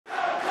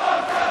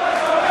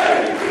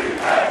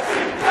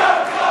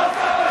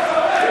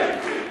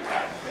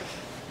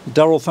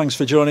Darryl, thanks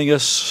for joining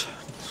us.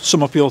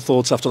 Sum up your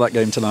thoughts after that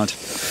game tonight.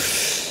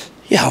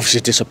 Yeah,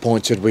 obviously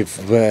disappointed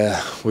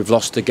we've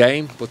lost the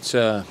game, but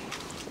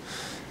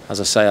as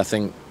I say, I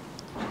think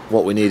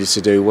what we needed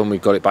to do when we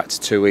got it back to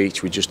 2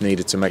 each, we just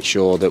needed to make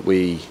sure that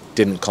we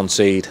didn't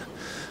concede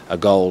a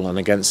goal, and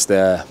against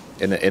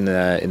in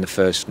the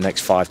first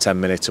next 5-10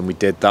 minutes, and we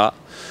did that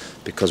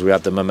because we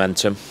had the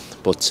momentum.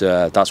 But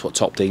that's what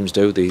top teams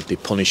do. They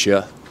punish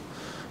you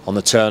on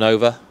the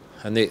turnover,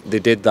 and they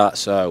did that.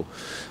 So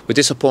we're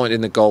disappointed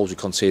in the goals we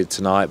conceded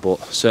tonight, but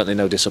certainly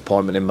no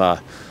disappointment in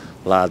my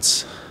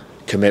lads'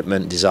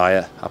 commitment,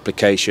 desire,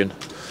 application.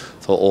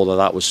 Thought all of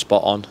that was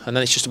spot on, and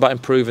then it's just about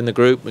improving the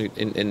group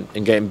in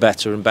getting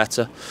better and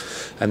better.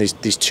 And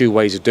there's two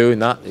ways of doing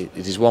that. It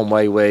is one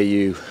way where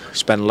you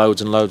spend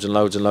loads and loads and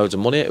loads and loads of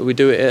money. We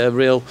do it at a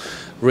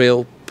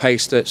real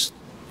pace that's,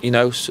 you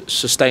know,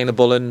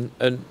 sustainable and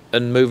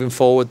moving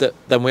forward. That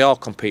then we are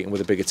competing with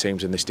the bigger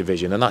teams in this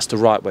division, and that's the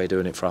right way of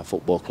doing it for our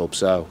football club.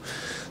 So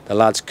the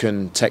lads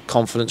can take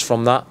confidence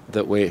from that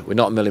we're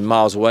not a million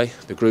miles away.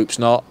 The group's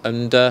not,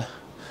 and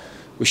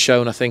we've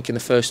shown, I think, in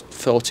the first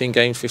 14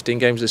 games, 15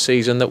 games of the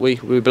season that we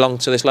belong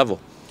to this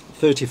level.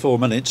 34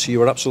 minutes, you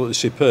were absolutely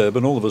superb,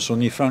 and all of a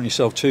sudden you found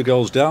yourself 2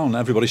 goals down.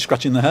 Everybody's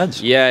scratching their heads.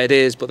 Yeah, it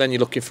is, but then you're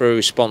looking for a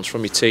response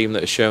from your team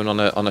that has shown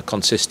on a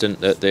consistent,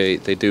 that they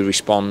do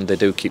respond, they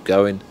do keep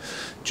going.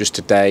 Just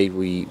today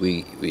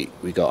we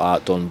got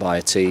outdone by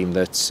a team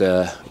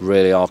that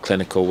really are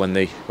clinical. When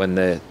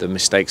the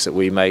mistakes that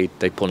we made,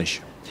 they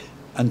punish.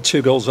 And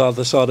 2 goals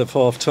either side of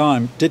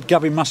half-time. Did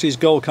Gavin Massey's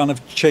goal kind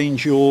of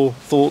change your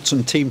thoughts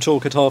and team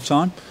talk at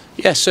half-time?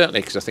 Yeah,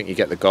 certainly, because I think you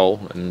get the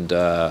goal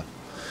and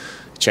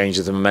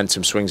changes the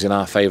momentum, swings in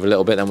our favour a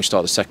little bit. Then we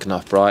start the second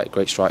half bright.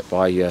 Great strike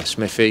by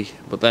Smithy.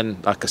 But then,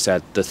 like I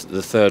said, the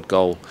third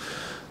goal,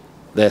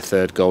 their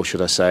third goal,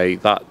 should I say,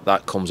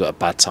 that comes at a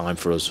bad time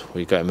for us.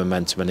 We get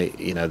momentum and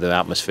the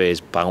atmosphere is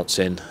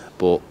bouncing,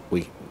 but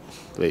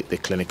they're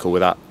clinical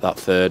with that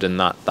third, and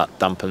that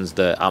dampens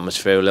the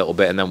atmosphere a little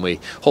bit. And then we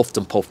huffed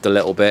and puffed a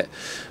little bit,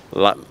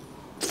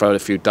 thrown a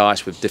few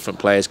dice with different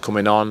players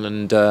coming on,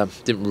 and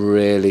didn't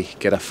really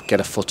get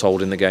a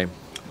foothold in the game.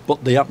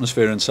 But the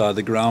atmosphere inside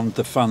the ground,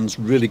 the fans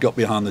really got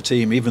behind the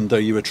team, even though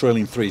you were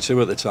trailing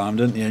 3-2 at the time,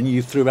 didn't you? And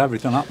you threw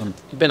everything at them.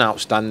 It's been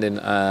outstanding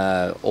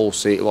all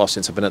season, well,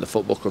 since I've been at the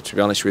football club, to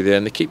be honest with you.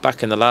 And they keep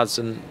backing the lads,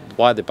 and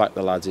why they back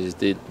the lads is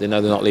they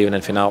know they're not leaving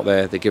anything out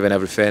there. They're giving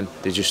everything.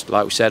 They just,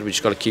 like we said, we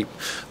just got to keep.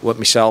 What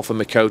myself and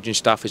my coaching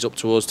staff is up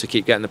to us to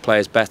keep getting the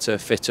players better,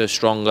 fitter,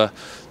 stronger,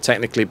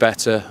 technically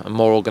better, and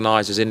more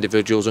organised as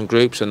individuals and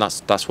groups. And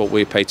that's what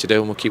we're paid to do,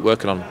 and we'll keep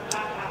working on.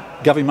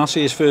 Gavin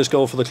Massey, his first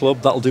goal for the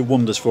club, that'll do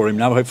wonders for him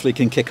now. Hopefully he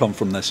can kick on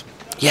from this.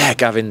 Yeah,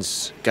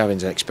 Gavin's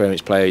an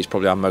experienced player. He's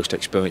probably our most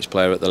experienced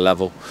player at the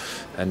level,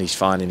 and he's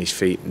finding his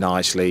feet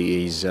nicely.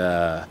 He's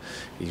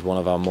one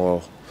of our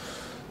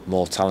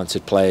more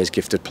talented players,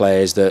 gifted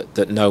players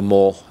that know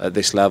more at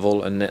this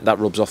level, and that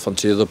rubs off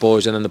onto the other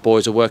boys, and then the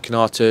boys are working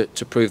hard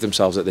to prove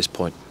themselves at this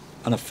point.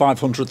 And a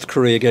 500th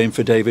career game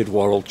for David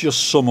Worrell.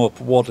 Just sum up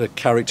what a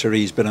character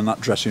he's been in that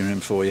dressing room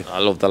for you. I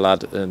love the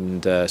lad,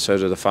 and so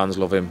do the fans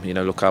love him. You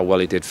know, look how well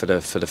he did for the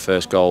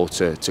first goal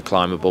to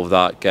climb above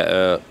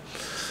that.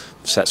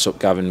 Sets up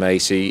Gavin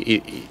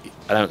Macy.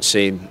 I don't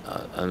see him,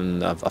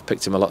 and I've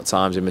picked him a lot of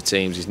times in my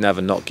teams. He's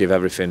never not give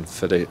everything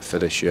for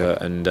the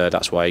shirt, and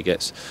that's why he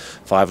gets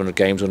 500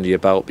 games under your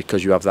belt,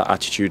 because you have that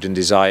attitude and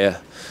desire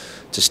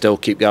to still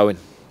keep going.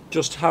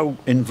 Just how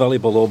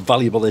invaluable or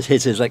valuable is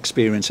his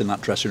experience in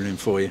that dressing room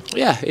for you?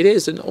 Yeah, it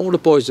is, and all the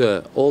boys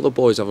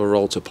have a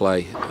role to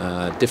play,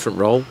 different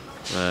role,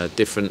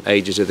 different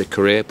ages of their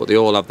career, but they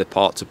all have their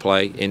part to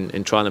play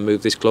in trying to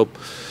move this club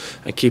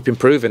and keep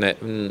improving it,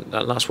 and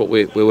that's what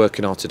we're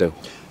working hard to do.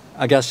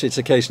 I guess it's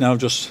a case now,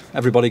 just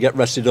everybody get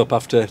rested up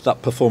after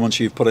that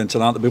performance you've put in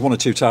tonight. There'll be 1 or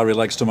 2 tiring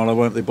legs tomorrow,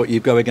 won't they? But you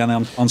go again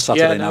on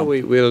Saturday now.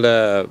 Yeah,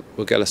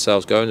 we'll get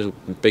ourselves going. There's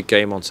a big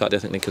game on Saturday. I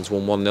think Lincoln's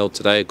won 1-0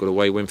 today. A good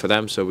away win for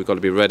them, so we've got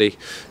to be ready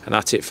and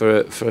at it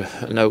for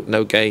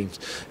no games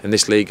in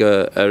this league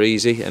are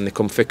easy, and they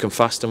come thick and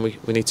fast, and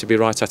we need to be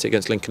right at it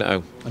against Lincoln at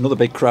home. Another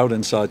big crowd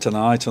inside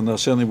tonight, and they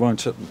certainly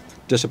won't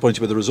disappoint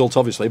you with the result,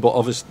 obviously, but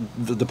obviously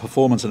the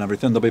performance and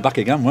everything, they'll be back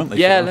again, won't they?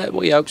 Yeah,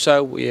 we hope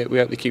so. We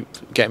hope they keep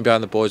getting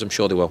behind the boys. I'm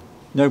sure they will.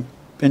 No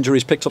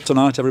injuries picked up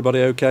tonight? Everybody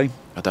okay?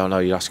 I don't know.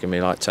 You're asking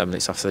me like 10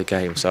 minutes after the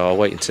game, so I'll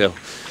wait until,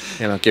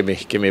 give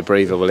me a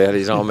breather, will you?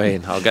 You know what I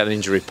mean? I'll get an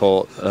injury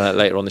report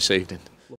later on this evening.